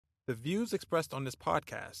The views expressed on this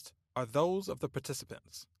podcast are those of the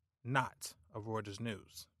participants, not of Reuters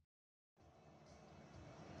News.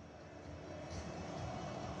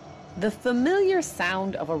 The familiar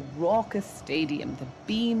sound of a raucous stadium that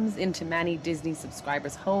beams into many Disney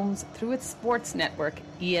subscribers' homes through its sports network,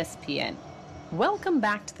 ESPN. Welcome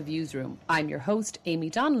back to the Views Room. I'm your host, Amy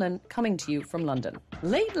Donlan, coming to you from London.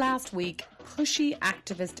 Late last week, pushy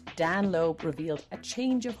activist Dan Loeb revealed a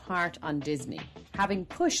change of heart on Disney. Having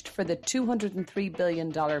pushed for the $203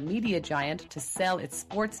 billion media giant to sell its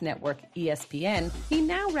sports network, ESPN, he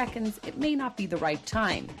now reckons it may not be the right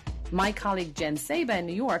time. My colleague Jen Saba in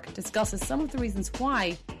New York discusses some of the reasons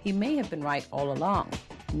why he may have been right all along.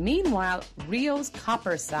 Meanwhile, Rio's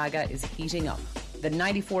copper saga is heating up. The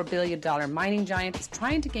 $94 billion mining giant is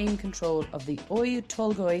trying to gain control of the Oyu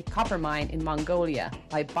Tolgoi copper mine in Mongolia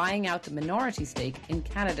by buying out the minority stake in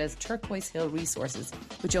Canada's Turquoise Hill Resources,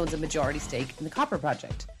 which owns a majority stake in the copper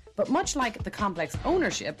project. But much like the complex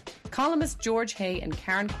ownership, columnists George Hay and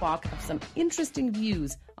Karen Kwok have some interesting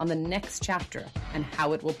views on the next chapter and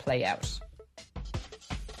how it will play out.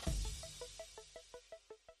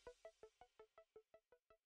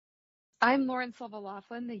 I'm Lauren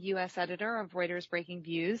Silva-Laughlin, the U.S. editor of Reuters Breaking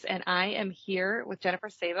Views, and I am here with Jennifer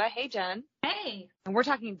Saba. Hey, Jen. Hey. And we're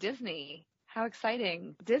talking Disney. How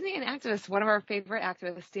exciting. Disney and activists, one of our favorite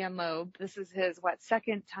activists, Dan Loeb. This is his,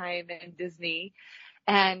 second time in Disney.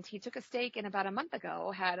 And he took a stake and about a month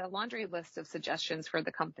ago had a laundry list of suggestions for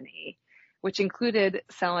the company, which included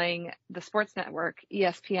selling the sports network,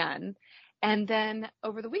 ESPN. And then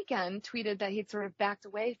over the weekend tweeted that he'd sort of backed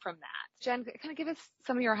away from that. Jen, kind of give us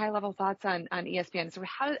some of your high-level thoughts on ESPN. So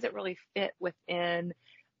how does it really fit within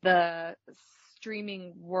the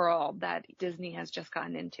streaming world that Disney has just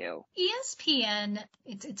gotten into? ESPN,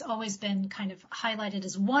 it's always been kind of highlighted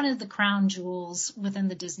as one of the crown jewels within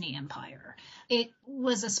the Disney empire. It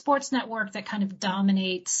was a sports network that kind of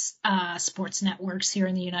dominates sports networks here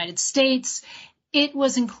in the United States. It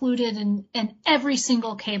was included in every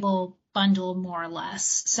single cable bundle, more or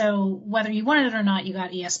less. So whether you wanted it or not, you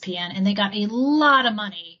got ESPN, and they got a lot of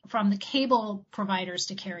money from the cable providers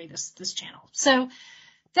to carry this channel. So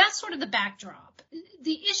that's sort of the backdrop.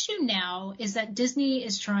 The issue now is that Disney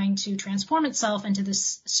is trying to transform itself into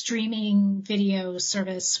this streaming video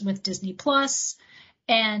service with Disney Plus,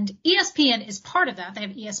 and ESPN is part of that. They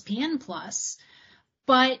have ESPN Plus,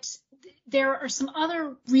 but there are some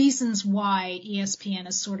other reasons why ESPN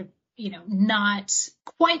is sort of not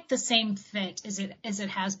quite the same fit as it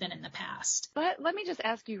has been in the past. But let me just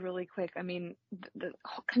ask you really quick. I mean,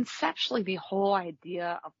 conceptually, the whole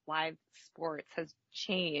idea of live sports has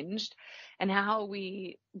changed and how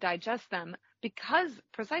we digest them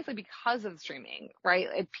precisely because of streaming, right?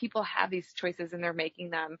 People have these choices and they're making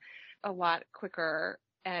them a lot quicker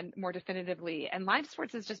and more definitively. And live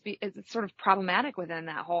sports is sort of problematic within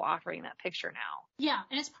that whole offering, that picture now. Yeah,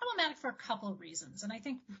 and it's problematic for a couple of reasons. And I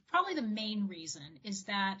think probably the main reason is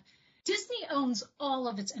that Disney owns all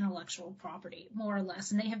of its intellectual property, more or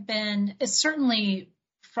less. And they have been, certainly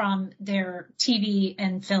from their TV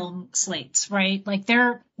and film slates, right? Like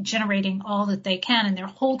they're generating all that they can and they're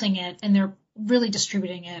holding it and they're really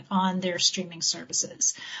distributing it on their streaming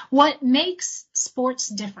services. What makes sports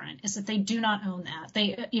different is that they do not own that.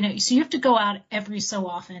 So you have to go out every so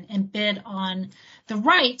often and bid on the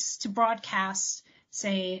rights to broadcast,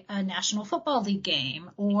 say, a National Football League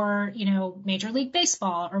game or, Major League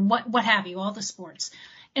Baseball or what have you, all the sports.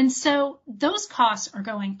 And so those costs are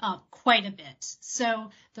going up quite a bit.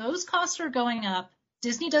 So those costs are going up.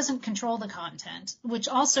 Disney doesn't control the content, which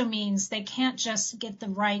also means they can't just get the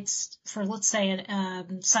rights for, let's say,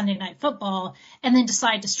 Sunday Night Football and then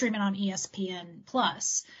decide to stream it on ESPN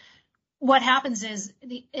Plus. What happens is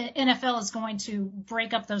the NFL is going to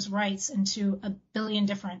break up those rights into a billion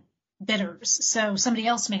different bidders. So somebody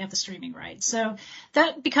else may have the streaming rights. So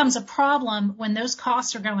that becomes a problem when those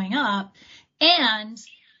costs are going up and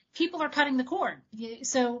people are cutting the cord.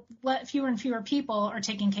 So fewer and fewer people are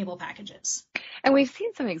taking cable packages. And we've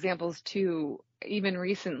seen some examples, too, even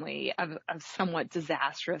recently, of somewhat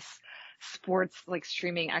disastrous sports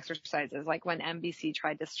streaming exercises, like when NBC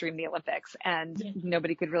tried to stream the Olympics and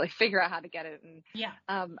nobody could really figure out how to get it. And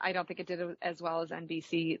I don't think it did as well as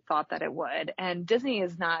NBC thought that it would. And Disney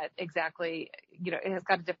is not exactly, it has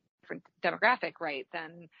got a different demographic, right,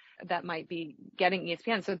 than that might be getting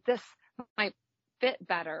ESPN. So this might fit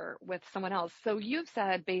better with someone else. So you've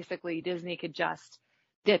said basically Disney could just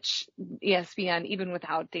ditch ESPN even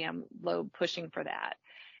without Dan Loeb pushing for that.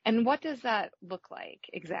 And what does that look like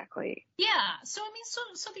exactly? Yeah. So, I mean,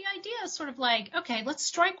 so the idea is sort of like, okay, let's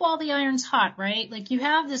strike while the iron's hot, right? Like you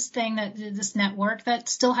have this thing this network that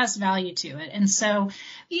still has value to it. And so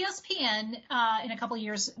ESPN, in a couple of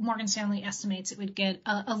years, Morgan Stanley estimates it would get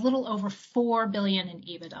a little over 4 billion in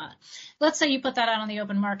EBITDA. Let's say you put that out on the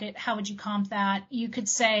open market. How would you comp that? You could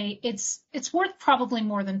say it's worth probably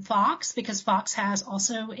more than Fox, because Fox has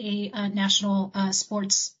also a national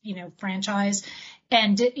sports, franchise,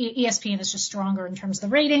 and ESPN is just stronger in terms of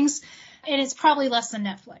the ratings. And it's probably less than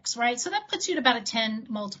Netflix, right? So that puts you at about a 10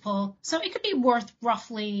 multiple. So it could be worth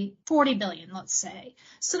roughly 40 billion, let's say.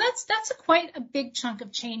 So that's quite a big chunk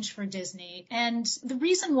of change for Disney. And the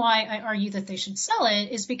reason why I argue that they should sell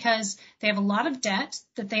it is because they have a lot of debt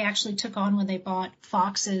that they actually took on when they bought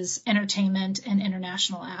Fox's entertainment and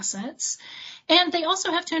international assets. And they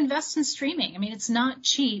also have to invest in streaming. I mean, it's not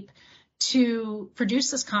cheap to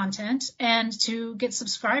produce this content and to get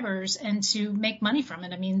subscribers and to make money from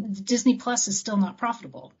it. I mean, Disney Plus is still not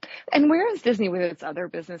profitable. And where is Disney with its other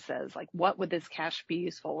businesses? Like, what would this cash be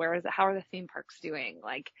useful? Where is it? How are the theme parks doing?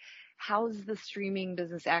 Like, how's the streaming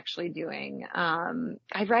business actually doing?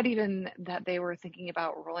 I read even that they were thinking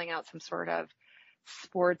about rolling out some sort of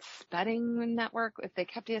sports betting network if they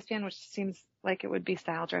kept ESPN, which seems like it would be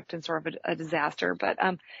style drift and sort of a disaster. But,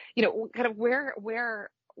 kind of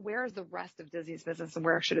where is the rest of Disney's business and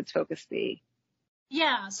where should its focus be?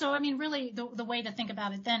 Yeah. So, I mean, really, the way to think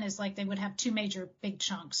about it then is like they would have two major big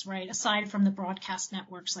chunks, right? Aside from the broadcast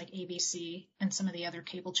networks like ABC and some of the other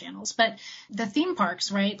cable channels. But the theme parks,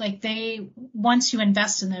 right? Like once you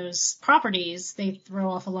invest in those properties, they throw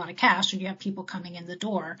off a lot of cash and you have people coming in the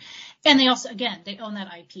door. And they also, again, they own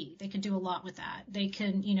that IP. They could do a lot with that. They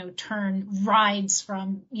can, turn rides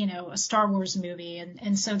from, a Star Wars movie.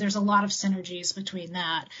 And so there's a lot of synergies between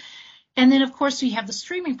that. And then, of course, we have the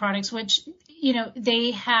streaming products, which,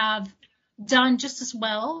 they have done just as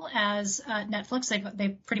well as Netflix.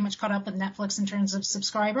 They've pretty much caught up with Netflix in terms of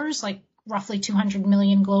subscribers, like roughly 200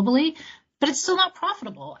 million globally. But it's still not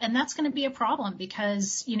profitable. And that's going to be a problem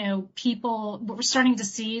because, we're starting to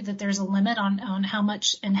see that there's a limit on how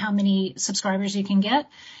much and how many subscribers you can get.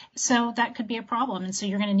 So that could be a problem. And so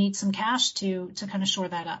you're going to need some cash to kind of shore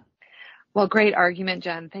that up. Well, great argument,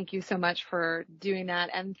 Jen. Thank you so much for doing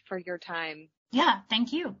that and for your time. Yeah,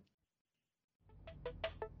 thank you.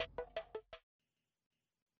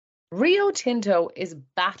 Rio Tinto is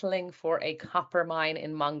battling for a copper mine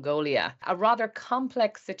in Mongolia, a rather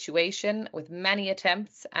complex situation with many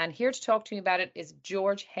attempts. And here to talk to me about it is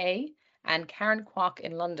George Hay and Karen Kwok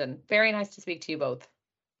in London. Very nice to speak to you both.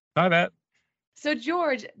 Hi there. So,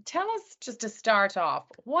 George, tell us just to start off,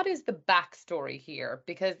 what is the backstory here?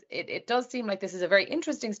 Because it does seem like this is a very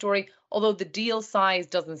interesting story, although the deal size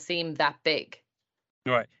doesn't seem that big.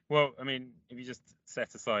 Right. Well, I mean, if you just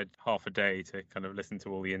set aside half a day to kind of listen to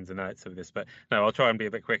all the ins and outs of this, but no, I'll try and be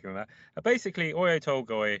a bit quicker than that. Basically, Oyo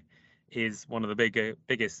Tolgoi is one of the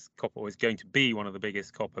biggest copper, or is going to be one of the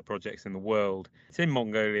biggest copper projects in the world. It's in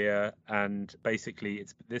Mongolia, and basically,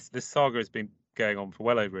 it's this saga has been going on for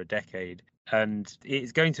well over a decade, and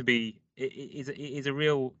it's going to be it is a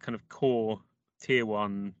real kind of core tier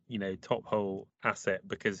one, top hole asset,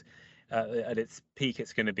 because at its peak,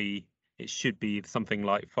 it should be something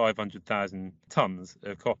like 500,000 tons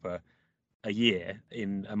of copper a year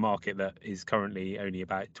in a market that is currently only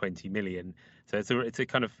about 20 million. So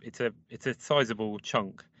it's a sizable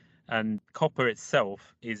chunk, and copper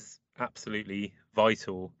itself is absolutely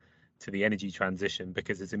vital to the energy transition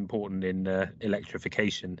because it's important in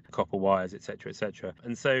electrification, copper wires, etc.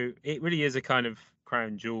 And so it really is a kind of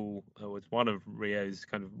crown jewel, or it's one of Rio's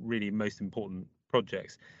kind of really most important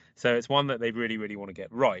projects. So it's one that they really, really want to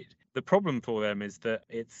get right. The problem for them is that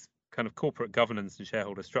its kind of corporate governance and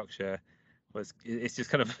shareholder structure it's just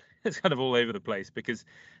kind of all over the place, because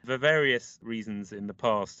for various reasons in the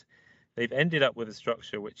past, they've ended up with a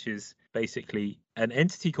structure which is basically an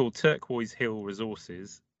entity called Turquoise Hill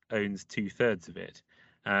Resources owns 2/3 of it,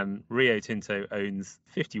 and Rio Tinto owns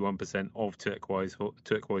 51% of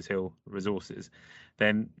Turquoise Hill Resources.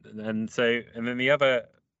 Then the other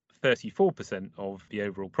 34% of the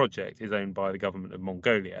overall project is owned by the government of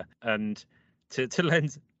Mongolia. And to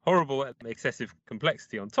lend horrible excessive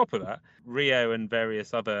complexity on top of that, Rio and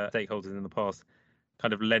various other stakeholders in the past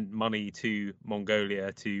kind of lent money to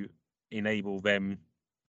Mongolia to enable them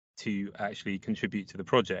to actually contribute to the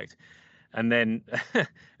project. And then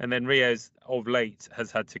Rio's of late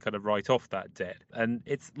has had to kind of write off that debt. And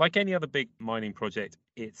it's like any other big mining project,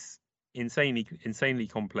 it's insanely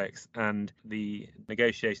complex, and the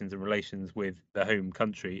negotiations and relations with the home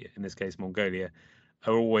country, in this case Mongolia,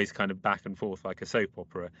 are always kind of back and forth like a soap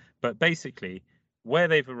opera. But basically, where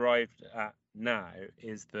they've arrived at now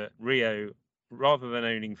is that Rio, rather than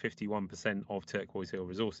owning 51% of Turquoise Hill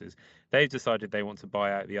Resources, they've decided they want to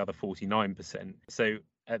buy out the other 49%. So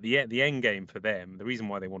at the end game for them, the reason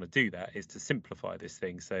why they want to do that is to simplify this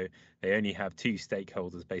thing. So they only have two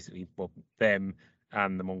stakeholders, basically, well, them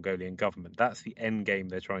and the Mongolian government. That's the end game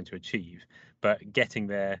they're trying to achieve. But getting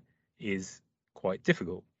there is quite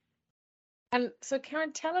difficult. And so,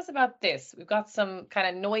 Karen, tell us about this. We've got some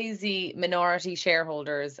kind of noisy minority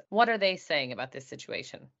shareholders. What are they saying about this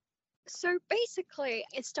situation? So basically,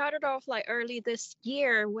 it started off like early this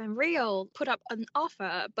year when Rio put up an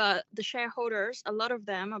offer, but the shareholders, a lot of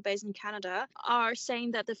them are based in Canada, are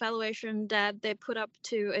saying that the valuation that they put up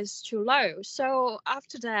to is too low. So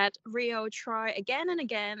after that, Rio tried again and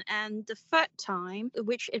again, and the third time,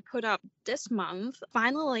 which it put up this month,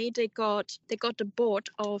 finally they got the board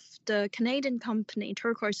of the Canadian company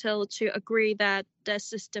Turquoise Hill to agree that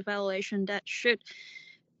this is the valuation that should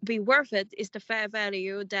be worth it, is the fair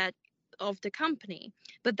value that of the company.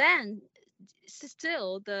 But then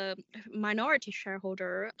still the minority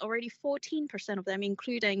shareholder, already 14% of them,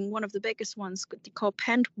 including one of the biggest ones called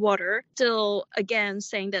Pentwater, still again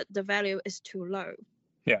saying that the value is too low.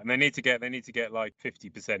 Yeah, and they need to get like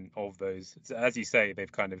 50% of those. So as you say,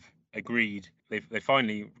 they've kind of agreed. They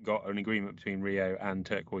finally got an agreement between Rio and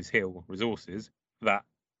Turquoise Hill Resources that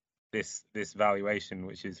this valuation,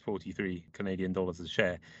 which is 43 Canadian dollars a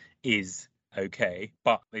share, is okay,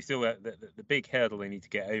 but they still the big hurdle they need to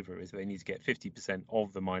get over is they need to get 50%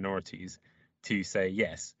 of the minorities to say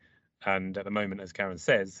yes. And at the moment, as Karen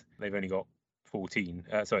says, they've only got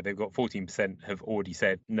 14% have already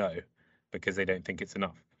said no because they don't think it's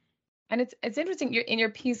enough. And it's interesting. In your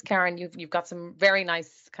piece, Karen, you've got some very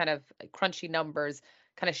nice kind of crunchy numbers,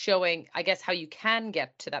 kind of showing, I guess, how you can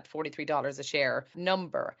get to that $43 a share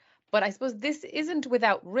number. But I suppose this isn't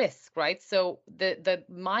without risk, right? So the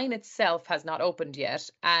mine itself has not opened yet,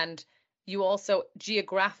 and you also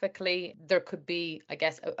geographically there could be, I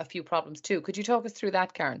guess, a few problems too. Could you talk us through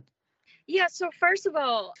that, Karen? Yeah, so first of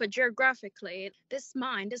all, for geographically, this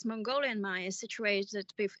Mongolian mine, is situated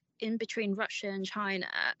in between Russia and China.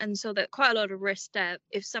 And so there's quite a lot of risk that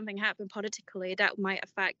if something happened politically, that might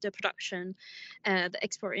affect the production, the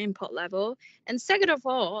export-import level. And second of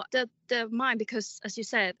all, the mine, because as you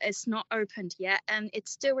said, it's not opened yet, and it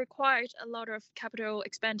still requires a lot of capital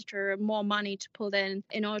expenditure, more money to put in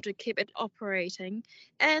order to keep it operating.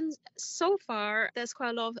 And so far, there's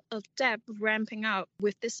quite a lot of debt ramping up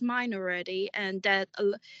with this mine already, and that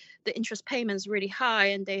the interest payment is really high,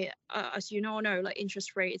 and they, as you know, like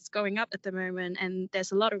interest rates going up at the moment, and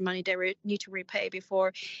there's a lot of money they need to repay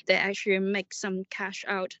before they actually make some cash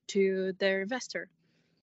out to their investor.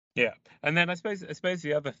 Yeah, and then I suppose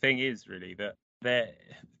the other thing is really that there,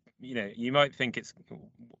 you might think it's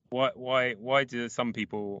why do some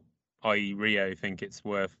people, i.e. Rio, think it's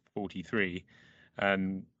worth 43,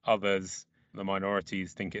 and others, the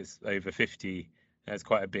minorities, think it's over 50. There's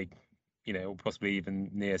quite a big, or possibly even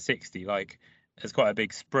near 60. Like, there's quite a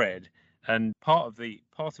big spread. And part of the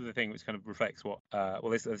thing which kind of reflects what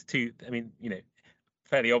there's two. I mean,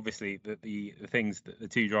 fairly obviously that the things that the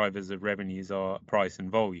two drivers of revenues are price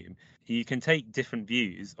and volume. You can take different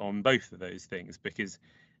views on both of those things because,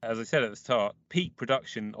 as I said at the start, peak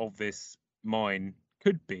production of this mine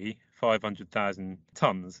could be 500,000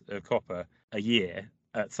 tons of copper a year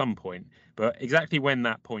at some point, but exactly when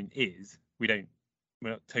that point is, we're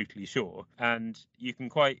not totally sure. And you can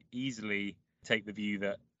quite easily take the view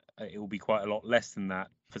that it will be quite a lot less than that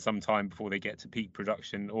for some time before they get to peak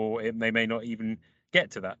production, or they may not even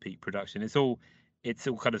get to that peak production. It's all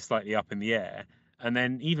kind of slightly up in the air. And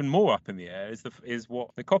then even more up in the air is what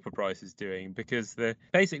the copper price is doing, because the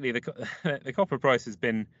copper price has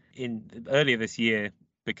been earlier this year,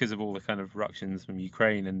 because of all the kind of ructions from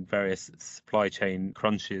Ukraine and various supply chain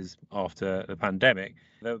crunches after the pandemic.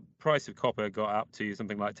 The price of copper got up to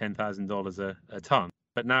something like $10,000 a ton,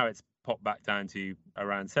 but now it's popped back down to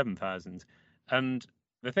around 7,000. And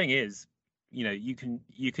the thing is, you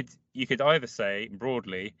could either say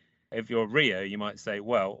broadly, if you're Rio, you might say,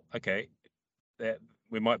 well, okay,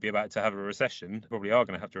 we might be about to have a recession, probably are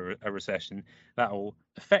going to have a recession. That will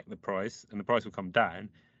affect the price, and the price will come down.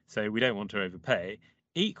 So we don't want to overpay.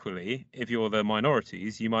 Equally, if you're the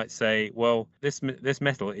minorities, you might say, well, this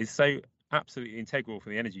metal is so absolutely integral for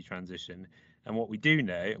the energy transition. And what we do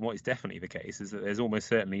know, and what is definitely the case, is that there's almost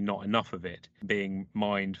certainly not enough of it being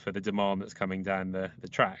mined for the demand that's coming down the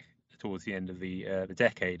track towards the end of the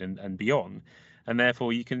decade and beyond. And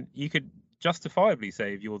therefore, you could justifiably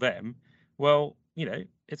say, if you're them, well,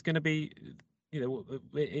 it's going to be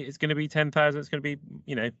it's going to be 10,000. It's going to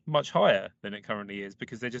be, much higher than it currently is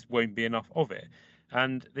because there just won't be enough of it.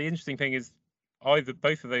 And the interesting thing is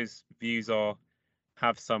both of those views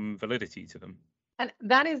have some validity to them. And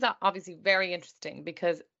that is obviously very interesting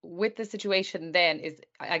because with the situation then is,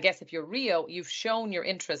 I guess, if you're Rio, you've shown your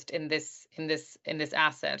interest in this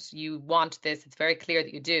asset. You want this. It's very clear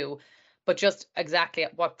that you do, but just exactly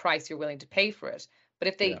at what price you're willing to pay for it. But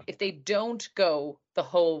if they don't go the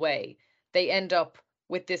whole way, they end up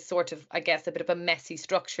with this sort of, I guess, a bit of a messy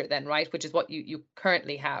structure then, right? Which is what you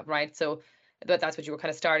currently have, right? So that's what you were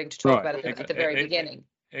kind of starting to talk about at the very beginning.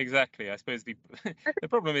 Exactly. I suppose the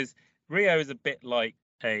problem is Rio is a bit like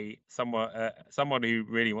someone who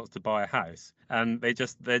really wants to buy a house, and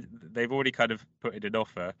they've already kind of put in an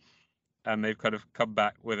offer, and they've kind of come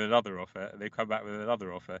back with another offer, and they've come back with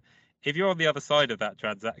another offer. If you're on the other side of that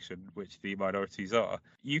transaction, which the minorities are,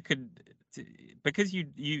 you can, because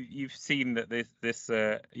you've seen that this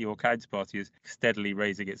your counterparty is steadily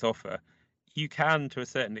raising its offer. You can, to a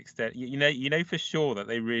certain extent, you know for sure that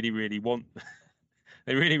they really, really want.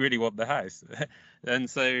 They really, really want the house, and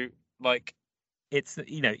so it's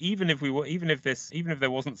even if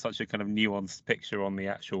there wasn't such a kind of nuanced picture on the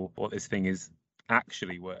actual what this thing is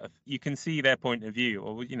actually worth, you can see their point of view.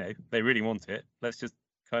 Or they really want it. Let's just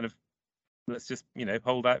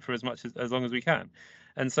hold out for as long as we can,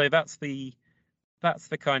 and so that's the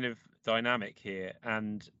kind of dynamic here,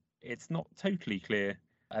 and it's not totally clear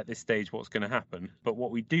at this stage what's going to happen. But what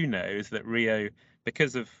we do know is that Rio,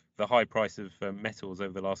 because of the high price of metals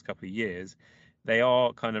over the last couple of years, they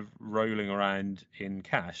are kind of rolling around in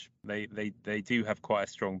cash. They do have quite a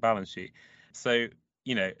strong balance sheet. So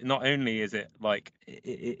not only is it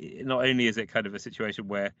kind of a situation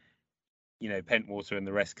where Pentwater and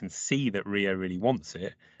the rest can see that Rio really wants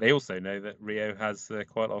it, they also know that Rio has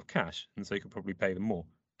quite a lot of cash, and so you could probably pay them more.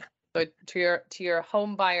 So to your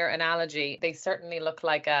home buyer analogy, they certainly look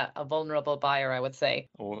like a vulnerable buyer, I would say.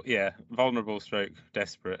 Or vulnerable stroke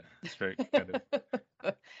desperate stroke kind of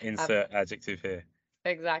insert adjective here.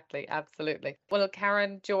 Exactly, absolutely. Well,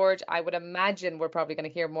 Karen, George, I would imagine we're probably going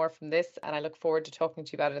to hear more from this, and I look forward to talking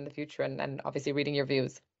to you about it in the future and obviously reading your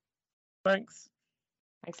views. Thanks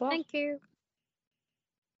a lot. Thank you.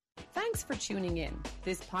 Thanks for tuning in.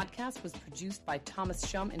 This podcast was produced by Thomas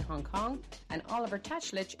Shum in Hong Kong and Oliver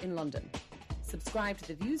Tachlich in London. Subscribe to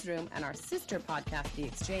The Views Room and our sister podcast, The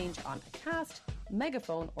Exchange, on Acast,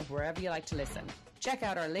 Megaphone, or wherever you like to listen. Check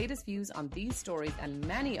out our latest views on these stories and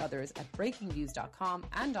many others at breakingviews.com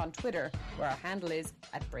and on Twitter, where our handle is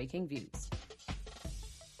 @breakingviews.